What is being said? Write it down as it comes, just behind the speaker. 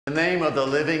In the name of the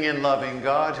living and loving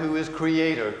God, who is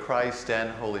Creator, Christ, and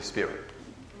Holy Spirit.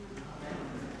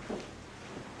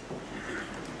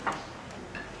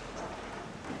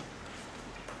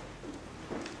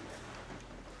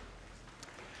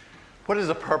 What is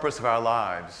the purpose of our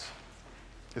lives?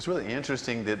 It's really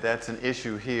interesting that that's an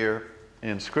issue here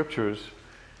in Scriptures,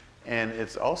 and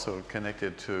it's also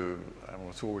connected to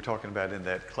what we're talking about in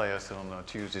that class on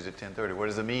Tuesdays at 10:30. What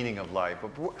is the meaning of life? But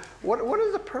what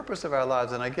is the purpose of our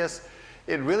lives? And I guess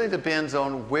it really depends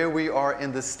on where we are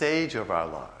in the stage of our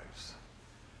lives.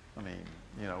 I mean,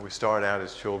 we start out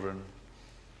as children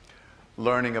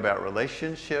learning about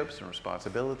relationships and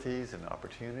responsibilities and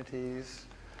opportunities.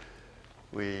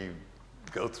 We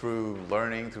go through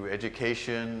learning, through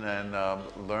education, and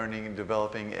learning and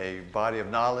developing a body of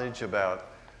knowledge about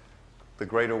the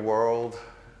greater world,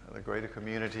 the greater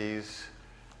communities,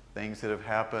 things that have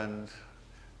happened,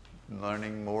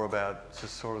 learning more about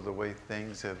just sort of the way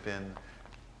things have been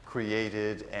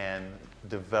created and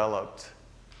developed.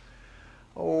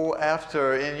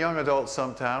 In young adults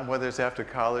sometime, whether it's after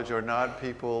college or not,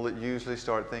 people usually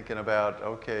start thinking about,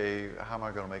 okay, how am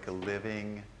I going to make a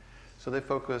living? So they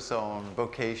focus on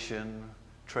vocation,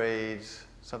 trades,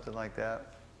 something like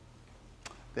that.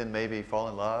 Then maybe fall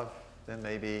in love, then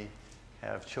maybe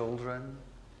have children.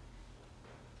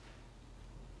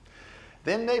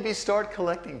 Then maybe start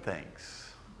collecting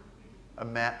things,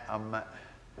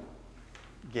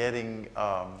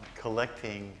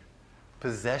 collecting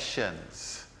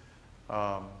possessions,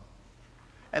 and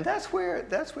that's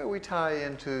where we tie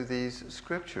into these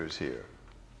scriptures here.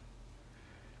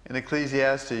 In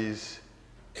Ecclesiastes,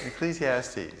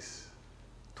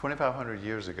 2,500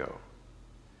 years ago,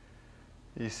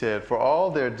 he said, "For all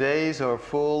their days are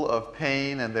full of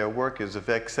pain, and their work is a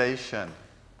vexation."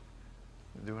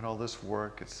 They're doing all this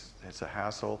work, it's a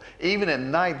hassle. "Even at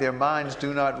night their minds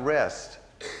do not rest."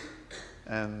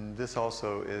 And this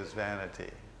also is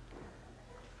vanity.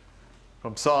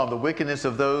 From Psalm, "The wickedness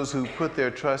of those who put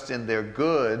their trust in their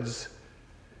goods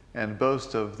and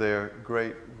boast of their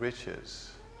great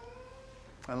riches."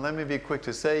 And let me be quick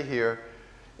to say here,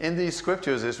 in these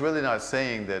scriptures, it's really not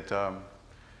saying that,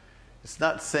 it's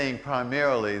not saying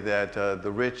primarily that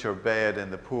the rich are bad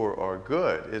and the poor are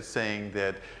good. It's saying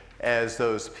that as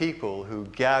those people who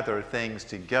gather things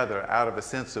together out of a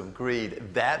sense of greed,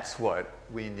 that's what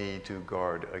we need to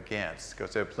guard against.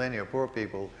 Because there are plenty of poor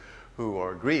people who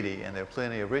are greedy, and there are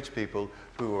plenty of rich people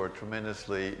who are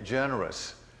tremendously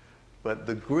generous. But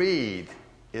the greed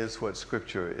is what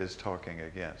Scripture is talking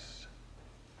against.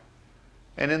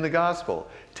 And in the gospel,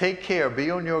 "Take care,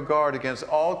 be on your guard against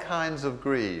all kinds of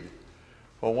greed,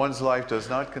 for one's life does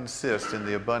not consist in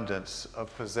the abundance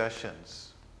of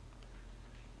possessions."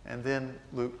 And then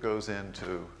Luke goes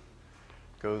into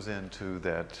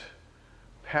that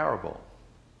parable.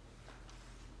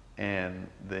 And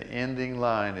the ending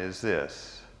line is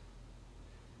this: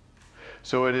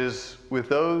 "So it is with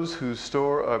those who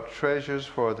store up treasures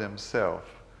for themselves,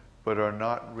 but are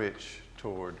not rich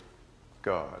toward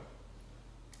God."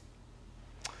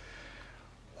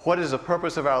 What is the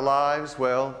purpose of our lives?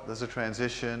 Well, there's a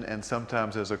transition, and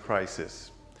sometimes there's a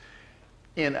crisis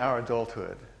in our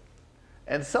adulthood.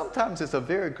 And sometimes it's a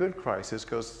very good crisis,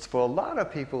 because for a lot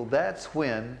of people, that's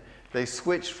when they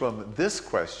switch from this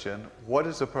question, what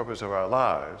is the purpose of our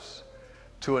lives,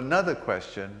 to another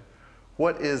question,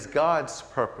 what is God's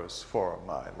purpose for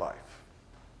my life?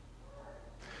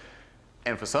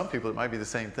 And for some people, it might be the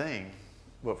same thing,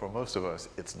 but for most of us,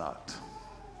 it's not.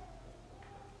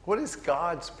 What is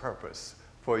God's purpose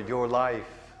for your life?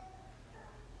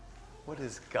 What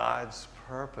is God's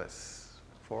purpose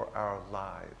for our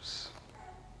lives?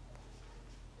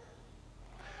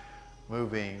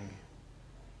 Moving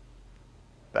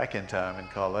back in time in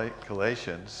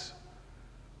Colossians,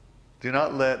 do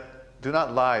not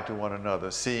lie to one another,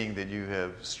 seeing that you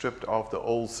have stripped off the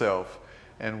old self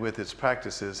and with its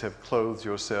practices have clothed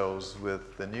yourselves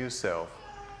with the new self.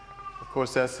 Of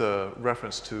course, that's a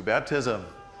reference to baptism,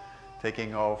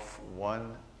 taking off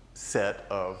one set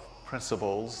of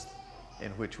principles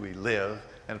in which we live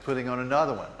and putting on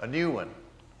another one, a new one.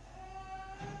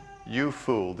 "You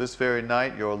fool, this very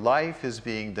night your life is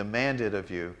being demanded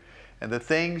of you, and the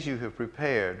things you have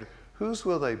prepared, whose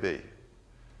will they be?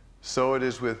 So it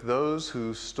is with those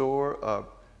who store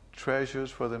up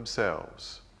treasures for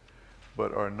themselves,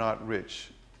 but are not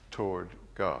rich toward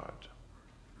God."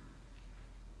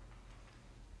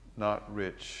 Not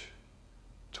rich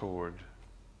toward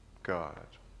God.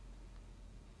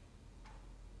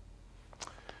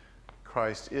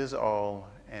 Christ is all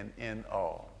and in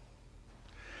all.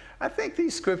 I think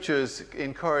these scriptures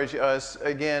encourage us,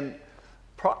 again,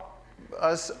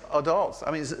 us adults,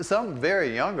 I mean, some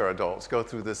very younger adults go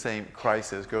through the same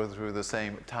crisis, go through the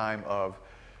same time of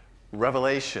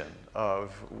revelation,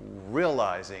 of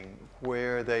realizing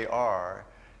where they are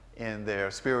in their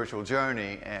spiritual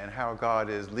journey and how God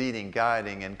is leading,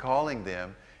 guiding, and calling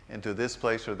them into this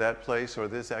place or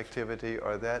this activity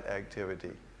or that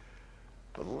activity.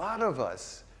 But a lot of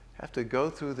us have to go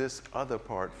through this other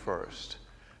part first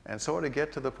and sort of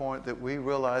get to the point that we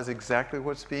realize exactly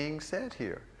what's being said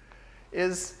here.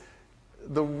 Is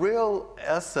the real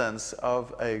essence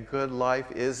of a good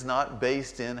life is not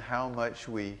based in how much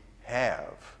we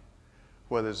have,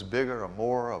 whether it's bigger or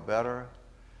more or better.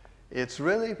 It's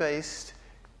really based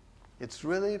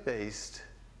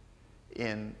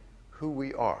in who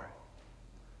we are.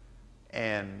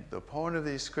 And the point of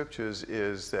these scriptures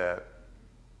is that,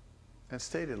 and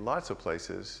stated in lots of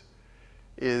places,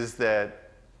 is that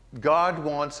God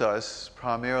wants us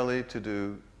primarily to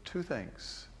do two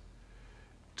things.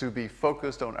 To be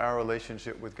focused on our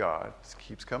relationship with God. This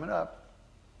keeps coming up.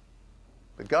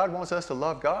 But God wants us to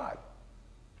love God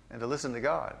and to listen to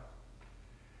God.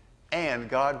 And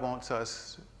God wants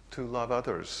us to love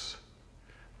others.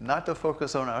 Not to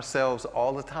focus on ourselves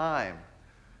all the time.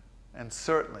 And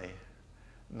certainly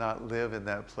not live in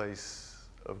that place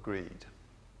of greed.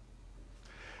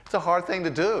 It's a hard thing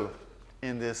to do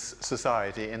in this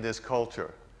society, in this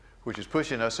culture, which is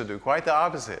pushing us to do quite the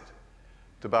opposite.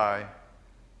 To buy,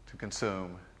 to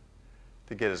consume,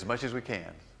 to get as much as we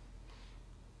can.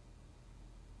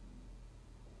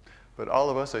 But all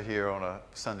of us are here on a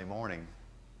Sunday morning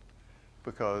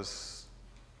because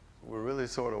we're really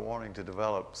sort of wanting to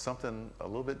develop something a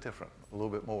little bit different, a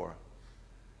little bit more.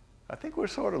 I think we're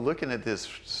sort of looking at this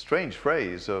strange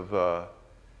phrase of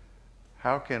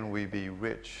how can we be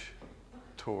rich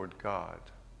toward God,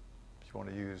 if you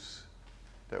want to use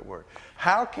that word.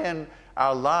 How can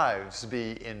our lives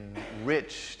be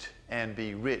enriched and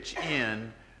be rich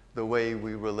in the way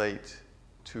we relate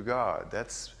to God?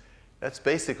 That's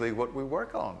basically what we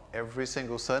work on every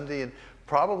single Sunday and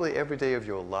probably every day of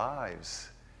your lives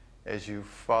as you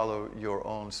follow your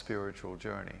own spiritual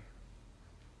journey.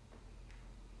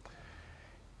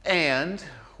 And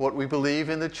what we believe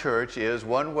in the church is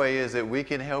one way is that we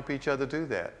can help each other do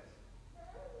that.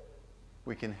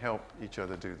 We can help each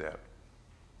other do that.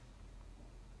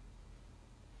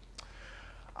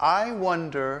 I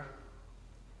wonder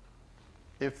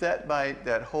if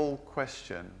that whole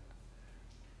question,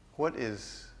 what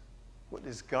is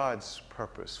God's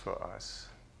purpose for us?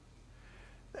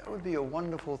 That would be a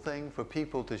wonderful thing for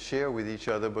people to share with each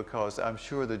other because I'm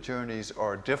sure the journeys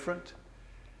are different.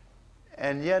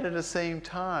 And yet at the same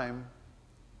time,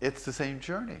 it's the same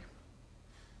journey.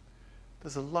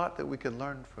 There's a lot that we can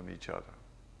learn from each other.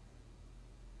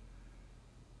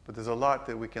 But there's a lot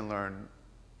that we can learn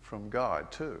from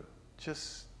God too.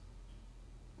 Just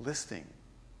listening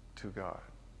to God.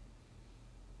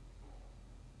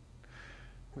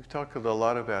 We've talked a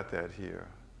lot about that here.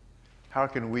 How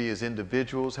can we as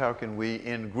individuals, how can we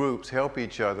in groups help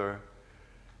each other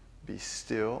be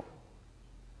still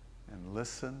and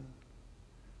listen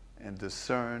and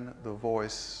discern the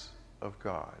voice of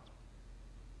God?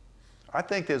 I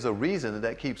think there's a reason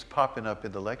that keeps popping up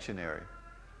in the lectionary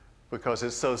because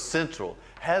it's so central,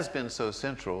 has been so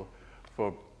central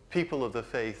for people of the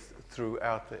faith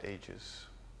throughout the ages.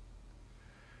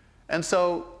 And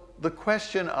so the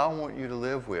question I want you to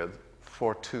live with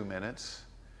for 2 minutes,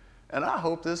 and I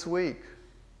hope this week,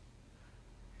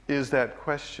 is that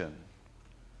question: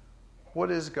 what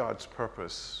is God's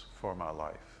purpose for my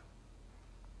life?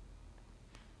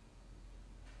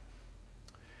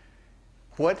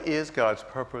 What is God's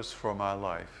purpose for my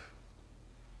life?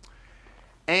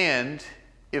 And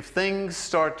if things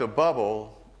start to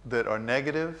bubble that are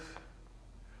negative,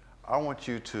 I want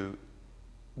you to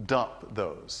dump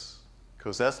those,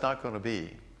 because that's not going to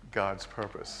be God's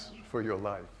purpose for your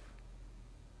life.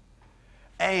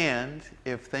 And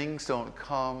if things don't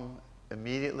come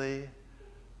immediately,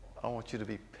 I want you to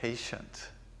be patient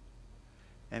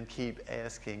and keep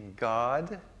asking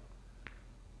God,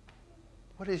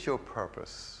 what is your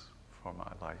purpose for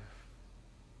my life?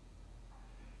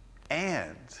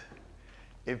 And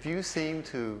if you seem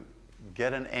to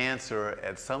get an answer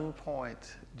at some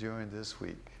point during this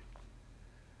week,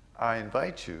 I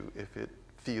invite you, if it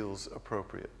feels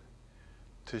appropriate,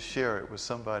 to share it with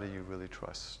somebody you really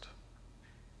trust.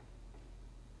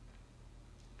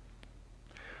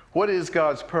 What is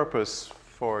God's purpose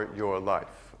for your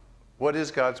life? What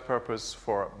is God's purpose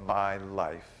for my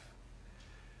life?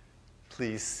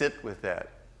 Please sit with that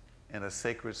in a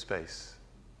sacred space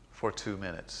for 2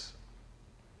 minutes.